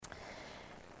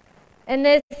In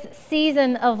this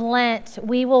season of Lent,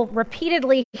 we will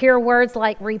repeatedly hear words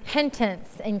like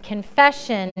repentance and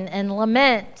confession and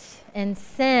lament and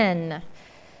sin.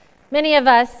 Many of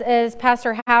us, as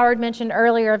Pastor Howard mentioned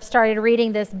earlier, have started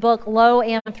reading this book, Low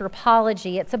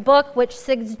Anthropology. It's a book which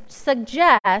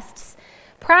suggests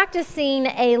practicing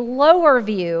a lower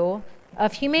view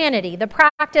of humanity, the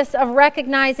practice of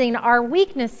recognizing our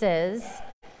weaknesses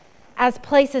as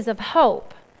places of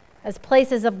hope, as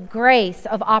places of grace,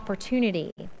 of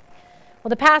opportunity. Well,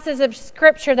 the passage of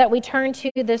Scripture that we turn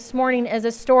to this morning is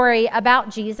a story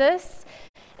about Jesus,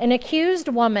 an accused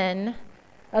woman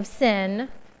of sin,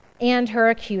 and her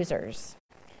accusers.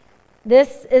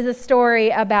 This is a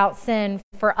story about sin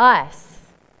for us,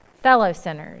 fellow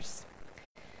sinners.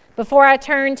 Before I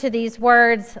turn to these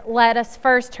words, let us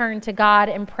first turn to God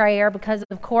in prayer, because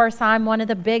of course I'm one of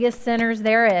the biggest sinners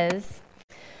there is.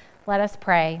 Let us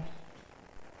pray.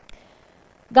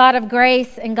 God of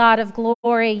grace and God of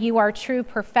glory, you are true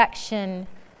perfection,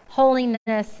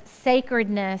 holiness,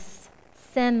 sacredness,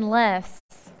 sinless.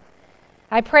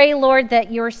 I pray, Lord, that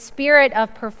your spirit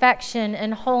of perfection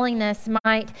and holiness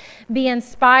might be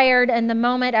inspired in the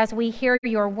moment as we hear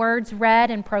your words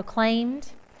read and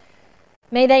proclaimed.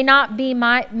 May they not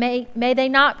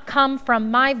come from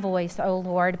my voice, O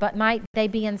Lord, but might they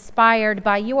be inspired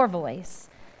by your voice,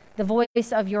 the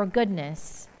voice of your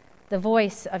goodness, the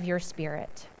voice of your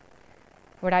Spirit.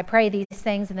 Lord, I pray these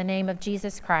things in the name of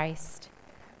Jesus Christ.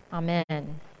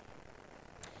 Amen.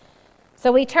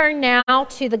 So we turn now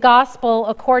to the Gospel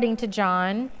according to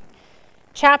John,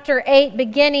 chapter 8,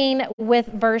 beginning with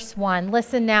verse 1.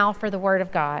 Listen now for the word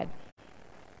of God.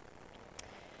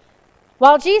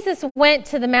 While Jesus went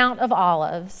to the Mount of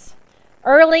Olives,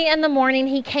 early in the morning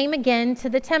he came again to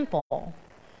the temple.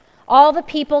 All the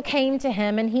people came to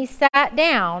him, and he sat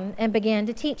down and began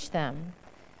to teach them.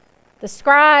 The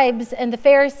scribes and the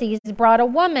Pharisees brought a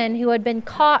woman who had been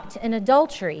caught in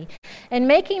adultery, and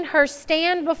making her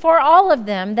stand before all of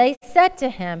them, they said to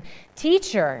him,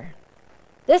 "Teacher,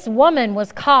 this woman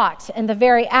was caught in the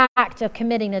very act of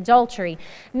committing adultery.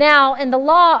 Now, in the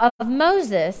law of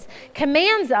Moses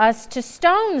commands us to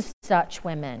stone such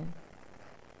women.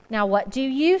 Now, what do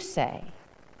you say?"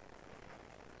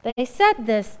 They said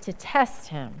this to test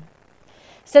him,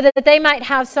 so that they might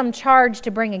have some charge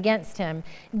to bring against him.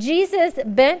 Jesus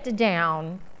bent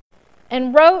down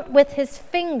and wrote with his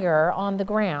finger on the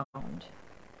ground.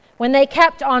 When they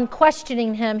kept on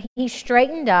questioning him, he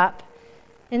straightened up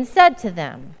and said to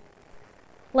them,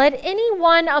 "Let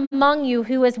anyone among you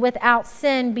who is without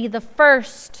sin be the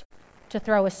first to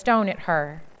throw a stone at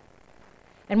her."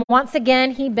 And once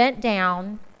again he bent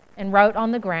down and wrote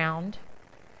on the ground.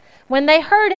 When they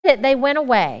heard it, they went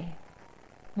away,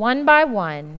 one by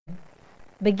one,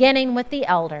 beginning with the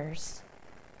elders.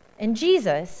 And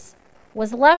Jesus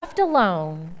was left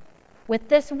alone with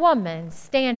this woman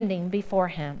standing before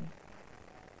him.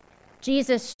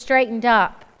 Jesus straightened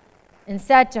up and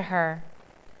said to her,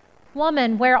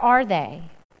 "Woman, where are they?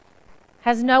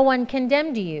 Has no one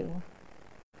condemned you?"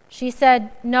 She said,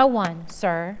 "No one,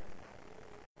 sir."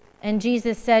 And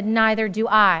Jesus said, "Neither do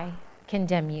I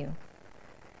condemn you.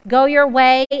 Go your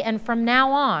way, and from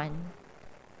now on,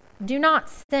 do not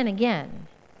sin again."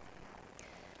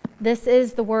 This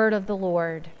is the word of the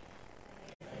Lord.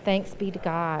 Thanks be to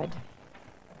God.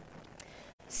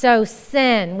 So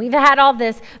sin. We've had all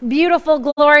this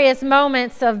beautiful, glorious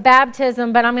moments of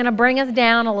baptism, but I'm going to bring us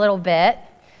down a little bit.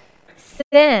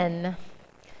 Sin.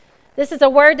 This is a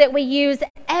word that we use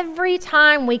every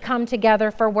time we come together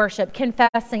for worship,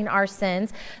 confessing our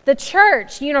sins. The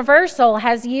church, universal,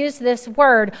 has used this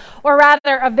word, or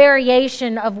rather a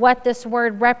variation of what this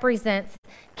word represents,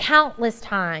 countless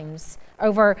times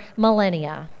over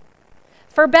millennia.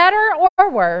 For better or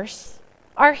worse,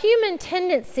 our human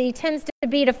tendency tends to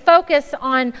be to focus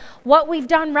on what we've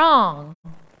done wrong,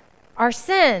 our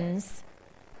sins,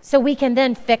 so we can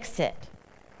then fix it.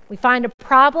 We find a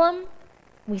problem,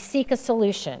 we seek a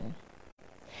solution.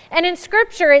 And in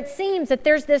Scripture, it seems that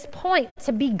there's this point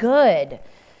to be good,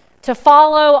 to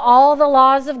follow all the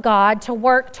laws of God, to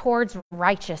work towards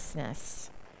righteousness.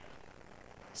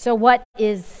 So what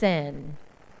is sin?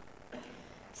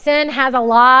 Sin has a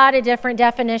lot of different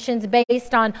definitions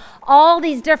based on all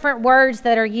these different words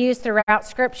that are used throughout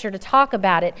Scripture to talk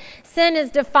about it. Sin is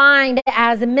defined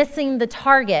as missing the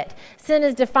target. Sin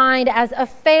is defined as a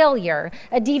failure,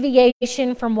 a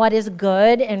deviation from what is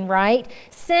good and right.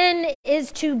 Sin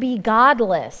is to be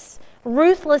godless,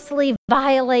 ruthlessly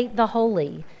violate the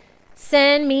holy.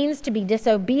 Sin means to be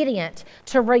disobedient,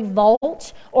 to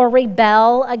revolt or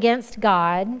rebel against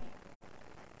God.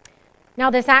 Now,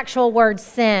 this actual word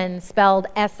sin, spelled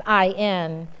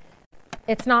S-I-N,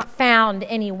 It's not found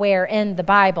anywhere in the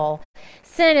Bible.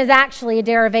 Sin is actually a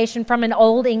derivation from an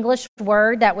Old English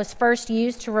word that was first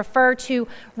used to refer to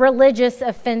religious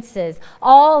offenses,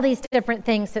 all these different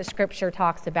things that Scripture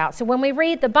talks about. So when we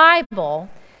read the Bible,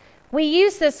 we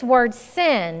use this word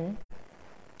sin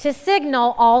to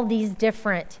signal all these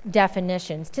different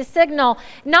definitions, to signal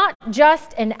not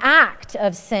just an act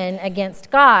of sin against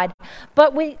God,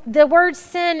 but the word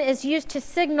sin is used to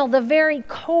signal the very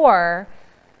core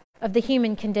of the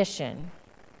human condition.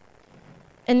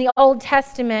 In the Old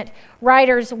Testament,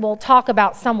 writers will talk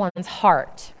about someone's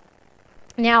heart.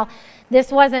 Now,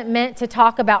 this wasn't meant to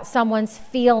talk about someone's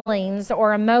feelings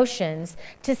or emotions.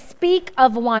 To speak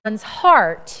of one's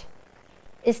heart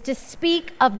is to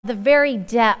speak of the very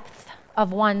depth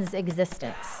of one's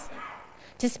existence.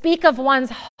 To speak of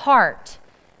one's heart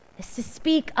is to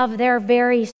speak of their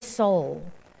very soul,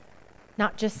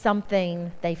 not just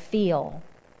something they feel.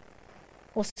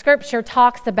 Well, Scripture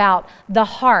talks about the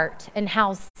heart and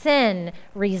how sin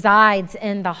resides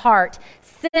in the heart.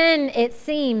 Sin, it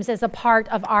seems, is a part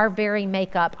of our very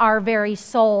makeup, our very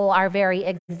soul, our very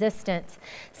existence.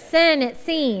 Sin, it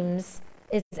seems,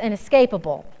 is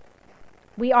inescapable.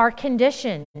 We are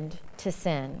conditioned to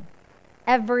sin,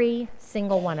 every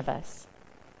single one of us.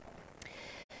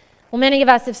 Well, many of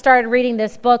us have started reading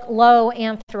this book, Low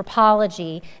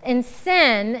Anthropology, and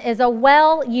sin is a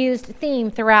well-used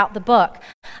theme throughout the book.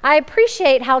 I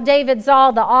appreciate how David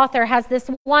Zahl, the author, has this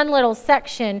one little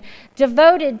section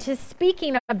devoted to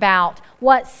speaking about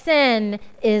what sin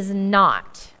is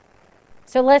not.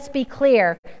 So let's be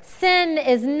clear. Sin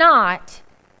is not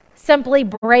simply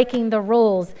breaking the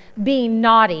rules, being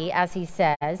naughty, as he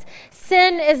says.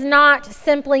 Sin is not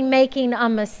simply making a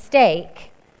mistake.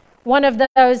 One of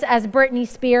those, as Britney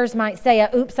Spears might say, a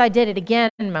oops, I did it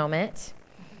again moment.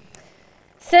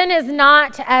 Sin is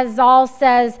not, as Zahl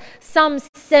says, some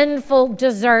sinful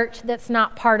dessert that's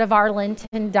not part of our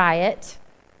Lenten diet.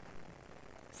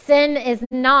 Sin is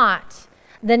not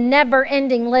the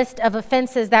never-ending list of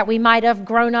offenses that we might have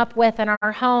grown up with in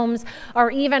our homes or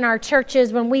even our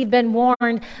churches when we've been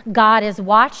warned God is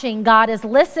watching, God is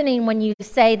listening when you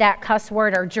say that cuss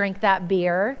word or drink that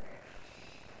beer.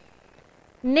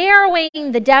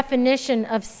 Narrowing the definition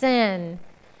of sin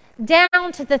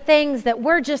down to the things that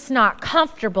we're just not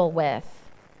comfortable with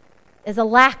is a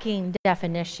lacking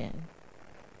definition.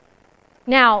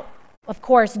 Now, of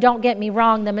course, don't get me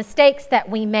wrong, the mistakes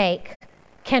that we make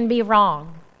can be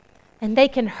wrong, and they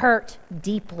can hurt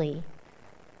deeply.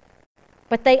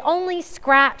 But they only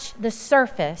scratch the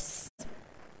surface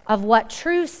of what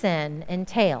true sin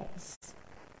entails.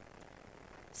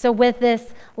 So with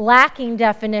this lacking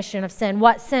definition of sin,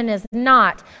 what sin is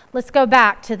not, let's go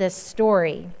back to this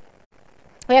story.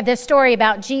 We have this story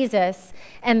about Jesus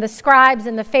and the scribes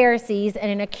and the Pharisees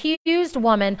and an accused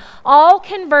woman all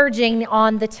converging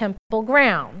on the temple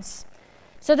grounds.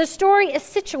 So the story is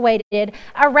situated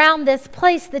around this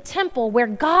place, the temple, where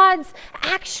God's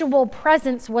actual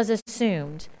presence was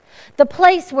assumed. The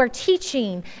place where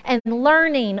teaching and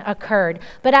learning occurred.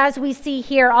 But as we see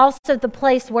here, also the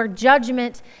place where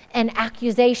judgment and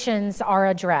accusations are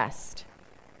addressed.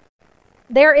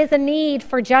 There is a need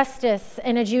for justice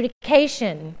and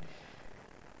adjudication.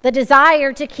 The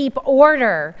desire to keep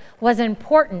order was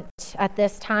important at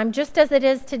this time, just as it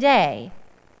is today.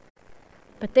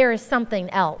 But there is something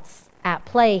else at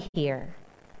play here.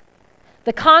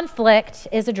 The conflict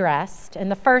is addressed in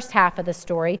the first half of the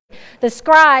story. The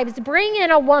scribes bring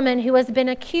in a woman who has been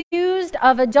accused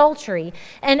of adultery,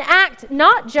 an act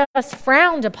not just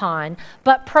frowned upon,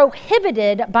 but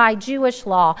prohibited by Jewish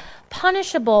law,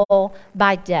 punishable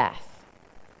by death.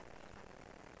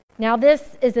 Now,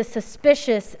 this is a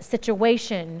suspicious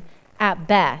situation at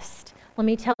best. Let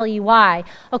me tell you why.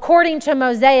 According to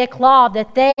Mosaic law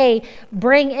that they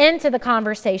bring into the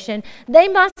conversation, they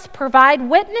must provide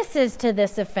witnesses to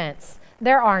this offense.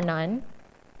 There are none.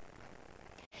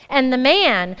 And the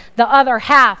man, the other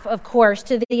half, of course,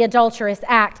 to the adulterous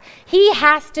act, he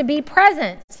has to be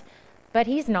present, but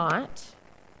he's not.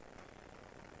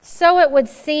 So it would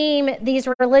seem these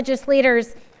religious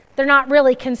leaders, they're not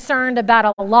really concerned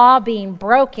about a law being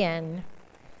broken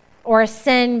or a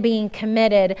sin being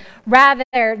committed. Rather,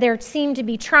 they seem to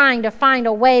be trying to find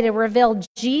a way to reveal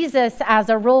Jesus as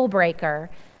a rule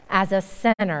breaker, as a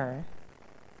sinner.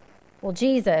 Well,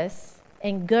 Jesus,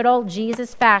 in good old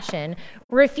Jesus fashion,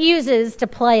 refuses to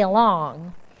play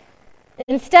along.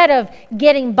 Instead of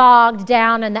getting bogged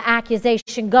down in the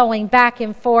accusation going back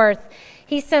and forth,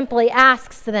 he simply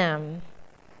asks them,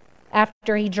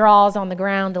 after he draws on the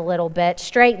ground a little bit,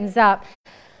 straightens up,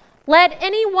 "Let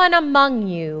anyone among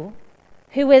you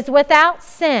who is without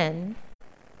sin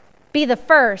be the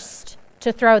first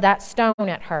to throw that stone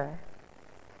at her.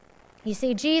 You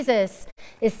see, Jesus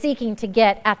is seeking to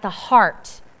get at the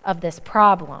heart of this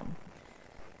problem.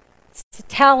 It's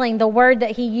telling the word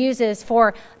that he uses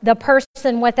for the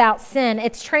person without sin.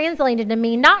 It's translated to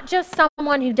mean not just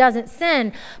someone who doesn't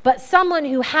sin, but someone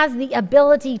who has the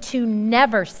ability to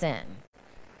never sin.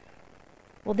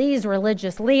 Well, these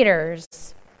religious leaders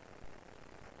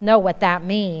know what that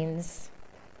means.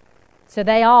 So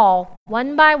they all,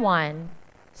 one by one,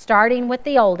 starting with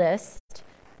the oldest,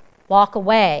 walk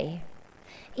away.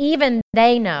 Even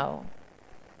they know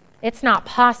it's not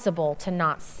possible to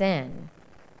not sin.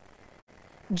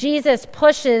 Jesus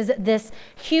pushes this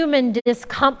human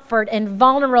discomfort and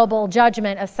vulnerable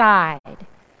judgment aside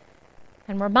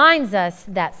and reminds us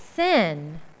that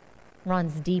sin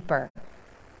runs deeper.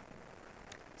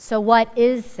 So what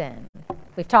is sin?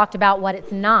 We've talked about what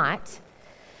it's not.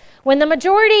 When the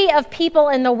majority of people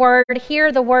in the word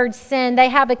hear the word sin, they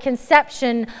have a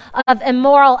conception of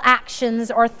immoral actions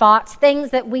or thoughts,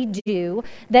 things that we do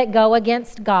that go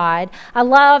against God. I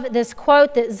love this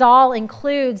quote that Zoll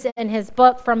includes in his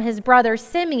book from his brother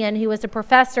Simeon, who was a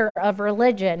professor of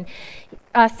religion.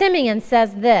 Simeon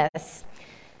says this: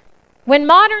 "When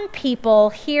modern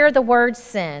people hear the word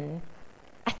sin,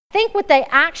 I think what they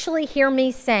actually hear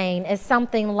me saying is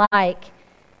something like,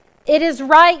 it is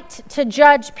right to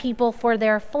judge people for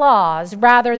their flaws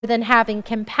rather than having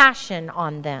compassion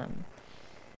on them.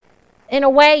 In a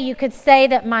way, you could say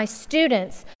that my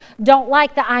students don't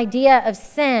like the idea of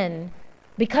sin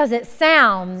because it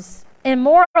sounds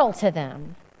immoral to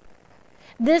them."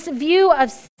 This view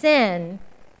of sin,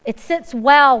 it sits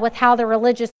well with how the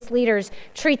religious leaders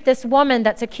treat this woman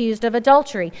that's accused of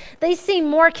adultery. They seem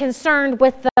more concerned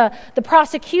with the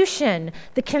prosecution,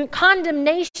 the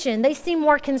condemnation. They seem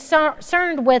more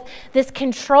concerned with this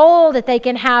control that they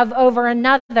can have over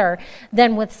another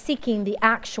than with seeking the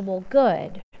actual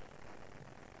good.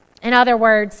 In other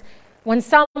words, when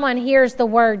someone hears the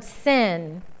word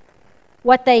sin,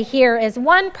 what they hear is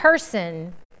one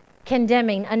person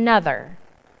condemning another.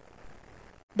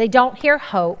 They don't hear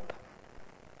hope,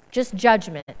 just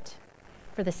judgment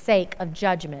for the sake of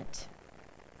judgment.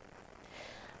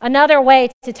 Another way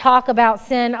to talk about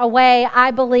sin, a way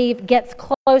I believe gets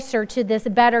closer to this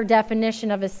better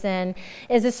definition of a sin,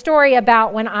 is a story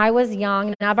about when I was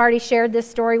young. And I've already shared this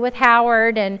story with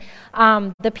Howard and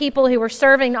the people who were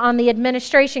serving on the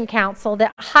administration council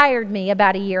that hired me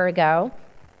about a year ago.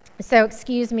 So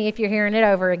excuse me if you're hearing it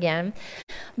over again.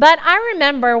 But I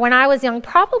remember when I was young,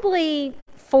 probably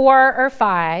 4 or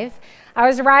 5, I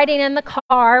was riding in the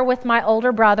car with my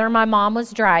older brother. My mom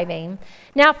was driving.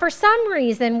 Now, for some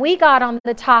reason, we got on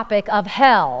the topic of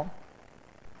hell.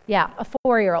 Yeah, a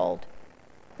 4-year-old.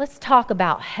 Let's talk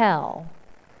about hell.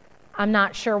 I'm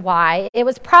not sure why. It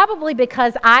was probably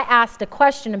because I asked a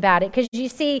question about it. Because you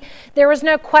see, there was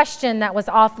no question that was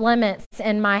off limits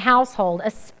in my household,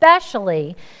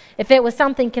 especially if it was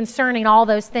something concerning all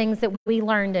those things that we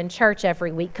learned in church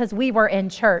every week, because we were in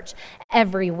church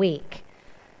every week.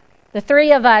 The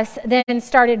 3 of us then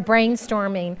started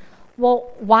brainstorming,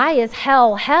 well, why is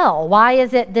hell hell? Why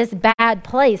is it this bad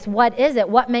place? What is it?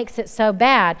 What makes it so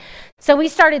bad? So we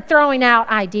started throwing out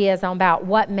ideas about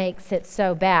what makes it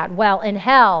so bad. Well, in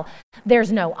hell,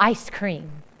 there's no ice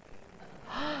cream.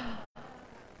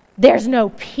 There's no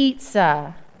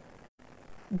pizza.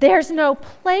 There's no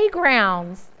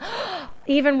playgrounds.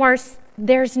 Even worse,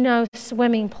 there's no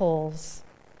swimming pools.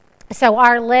 So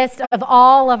our list of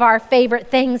all of our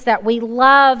favorite things that we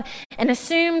love and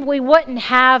assumed we wouldn't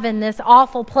have in this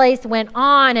awful place went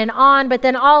on and on. But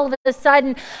then all of a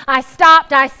sudden, I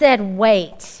stopped. I said,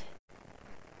 wait.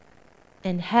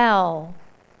 In hell,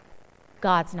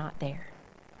 God's not there.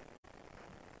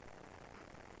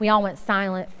 We all went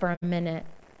silent for a minute.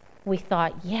 We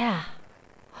thought, yeah,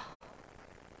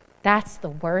 that's the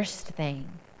worst thing.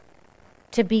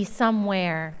 To be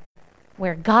somewhere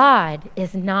where God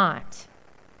is not.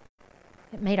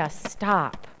 It made us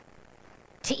stop.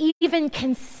 To even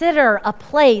consider a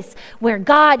place where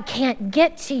God can't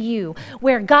get to you,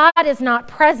 where God is not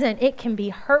present, it can be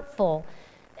hurtful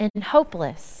and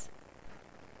hopeless.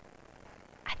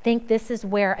 I think this is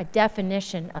where a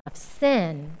definition of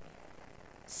sin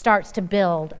starts to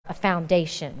build a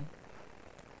foundation,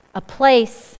 a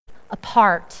place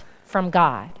apart from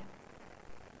God.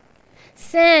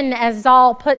 Sin, as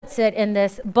Zoll puts it in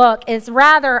this book, is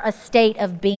rather a state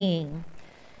of being.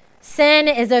 Sin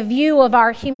is a view of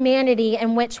our humanity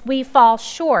in which we fall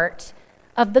short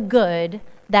of the good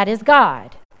that is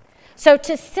God. So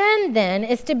to sin, then,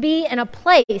 is to be in a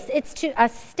place, it's to a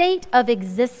state of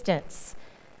existence,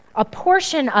 a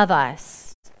portion of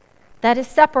us that is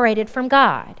separated from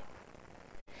God.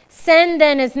 Sin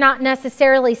then is not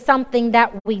necessarily something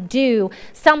that we do,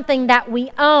 something that we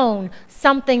own,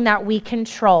 something that we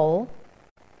control.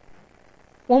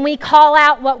 When we call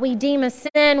out what we deem a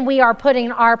sin, we are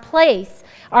putting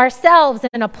ourselves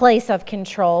in a place of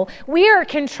control. We are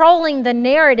controlling the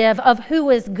narrative of who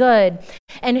is good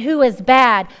and who is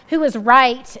bad, who is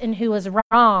right and who is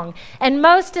wrong. And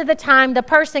most of the time, the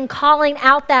person calling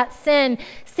out that sin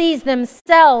sees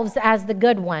themselves as the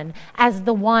good one, as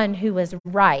the one who is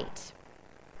right.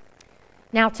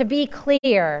 Now, to be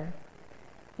clear,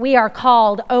 we are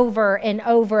called over and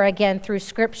over again through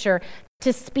Scripture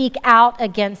to speak out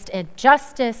against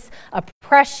injustice,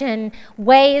 oppression,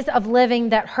 ways of living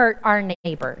that hurt our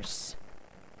neighbors.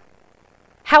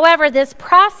 However, this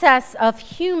process of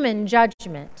human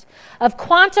judgment, of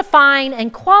quantifying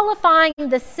and qualifying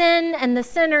the sin and the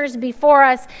sinners before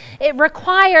us, it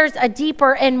requires a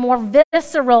deeper and more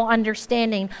visceral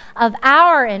understanding of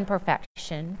our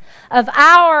imperfection, of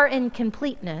our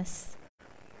incompleteness,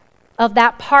 of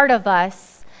that part of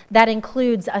us that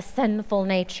includes a sinful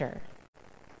nature.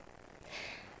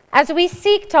 As we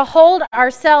seek to hold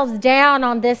ourselves down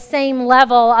on this same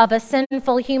level of a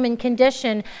sinful human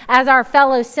condition as our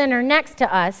fellow sinner next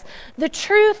to us, the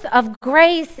truth of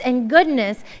grace and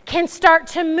goodness can start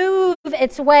to move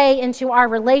its way into our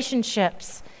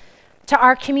relationships, to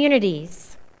our communities.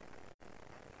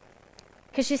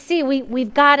 Because you see,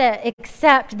 we've got to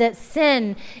accept that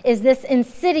sin is this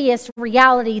insidious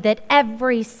reality that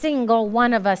every single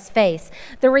one of us face.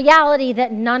 The reality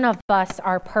that none of us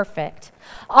are perfect.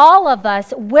 All of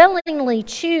us willingly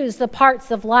choose the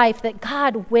parts of life that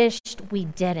God wished we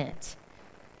didn't.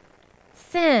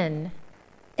 Sin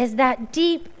is that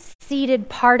deep-seated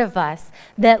part of us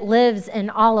that lives in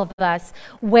all of us,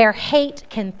 where hate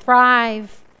can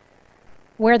thrive,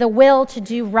 where the will to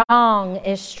do wrong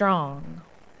is strong.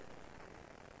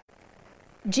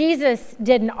 Jesus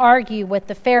didn't argue with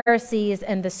the Pharisees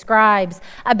and the scribes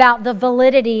about the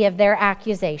validity of their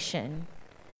accusation.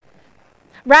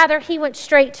 Rather, he went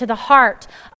straight to the heart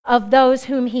of those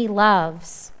whom he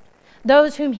loves,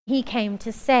 those whom he came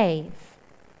to save.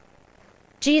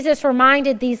 Jesus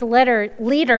reminded these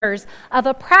leaders of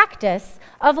a practice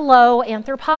of low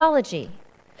anthropology.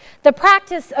 The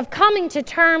practice of coming to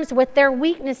terms with their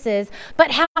weaknesses,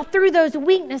 but how through those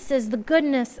weaknesses the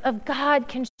goodness of God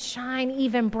can shine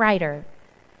even brighter.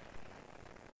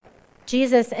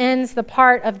 Jesus ends the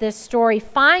part of this story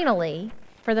finally,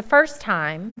 for the first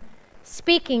time,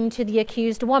 speaking to the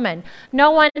accused woman.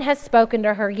 No one has spoken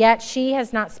to her yet. She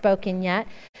has not spoken yet.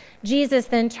 Jesus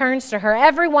then turns to her.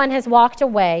 Everyone has walked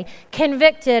away,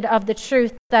 convicted of the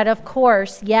truth that, of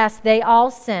course, yes, they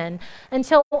all sin,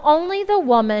 until only the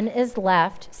woman is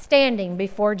left standing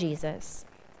before Jesus.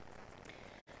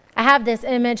 I have this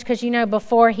image because,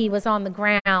 before he was on the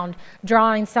ground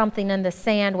drawing something in the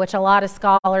sand, which a lot of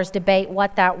scholars debate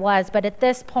what that was. But at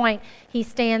this point, he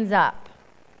stands up.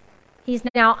 He's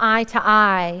now eye to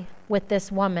eye with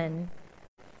this woman.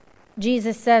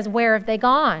 Jesus says, "Where have they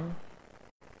gone?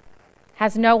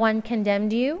 Has no one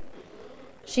condemned you?"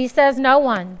 She says, "No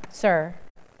one, sir."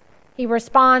 He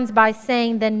responds by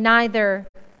saying, "Then neither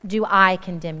do I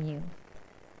condemn you.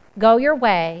 Go your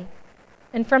way,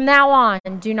 and from now on,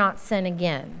 do not sin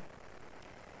again."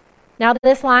 Now,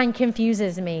 this line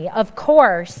confuses me. Of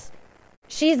course,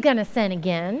 she's going to sin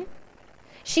again.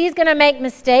 She's going to make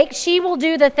mistakes. She will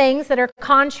do the things that are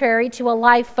contrary to a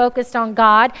life focused on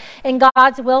God and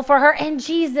God's will for her, and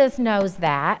Jesus knows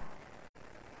that.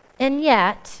 And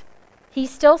yet, he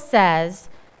still says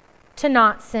to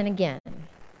not sin again.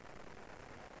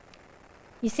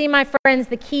 You see, my friends,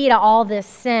 the key to all this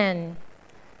sin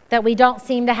that we don't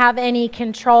seem to have any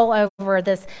control over,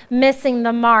 this missing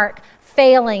the mark,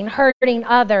 failing, hurting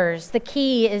others, the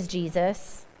key is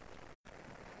Jesus.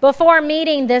 Before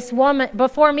meeting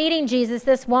Jesus,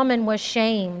 this woman was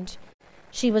shamed.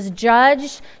 She was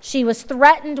judged. She was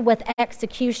threatened with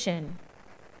execution.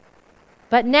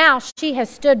 But now she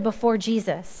has stood before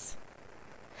Jesus.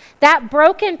 That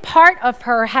broken part of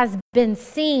her has been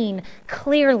seen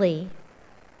clearly.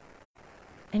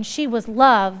 And she was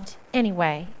loved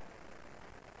anyway.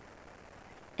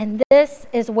 And this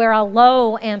is where a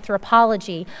low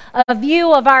anthropology, a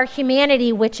view of our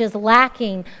humanity which is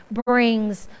lacking,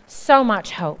 brings so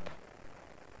much hope.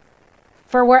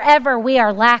 For wherever we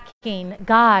are lacking,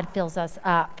 God fills us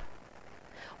up.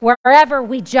 Wherever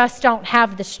we just don't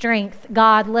have the strength,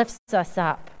 God lifts us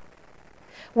up.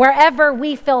 Wherever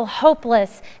we feel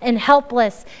hopeless and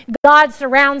helpless, God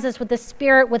surrounds us with a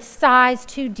spirit with sighs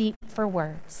too deep for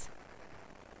words.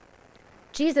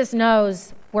 Jesus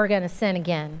knows we're going to sin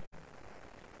again.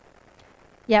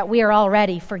 Yet we are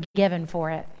already forgiven for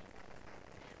it.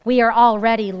 We are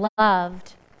already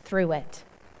loved through it.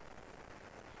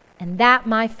 And that,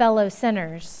 my fellow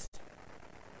sinners,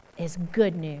 is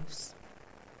good news.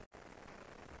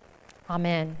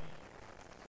 Amen.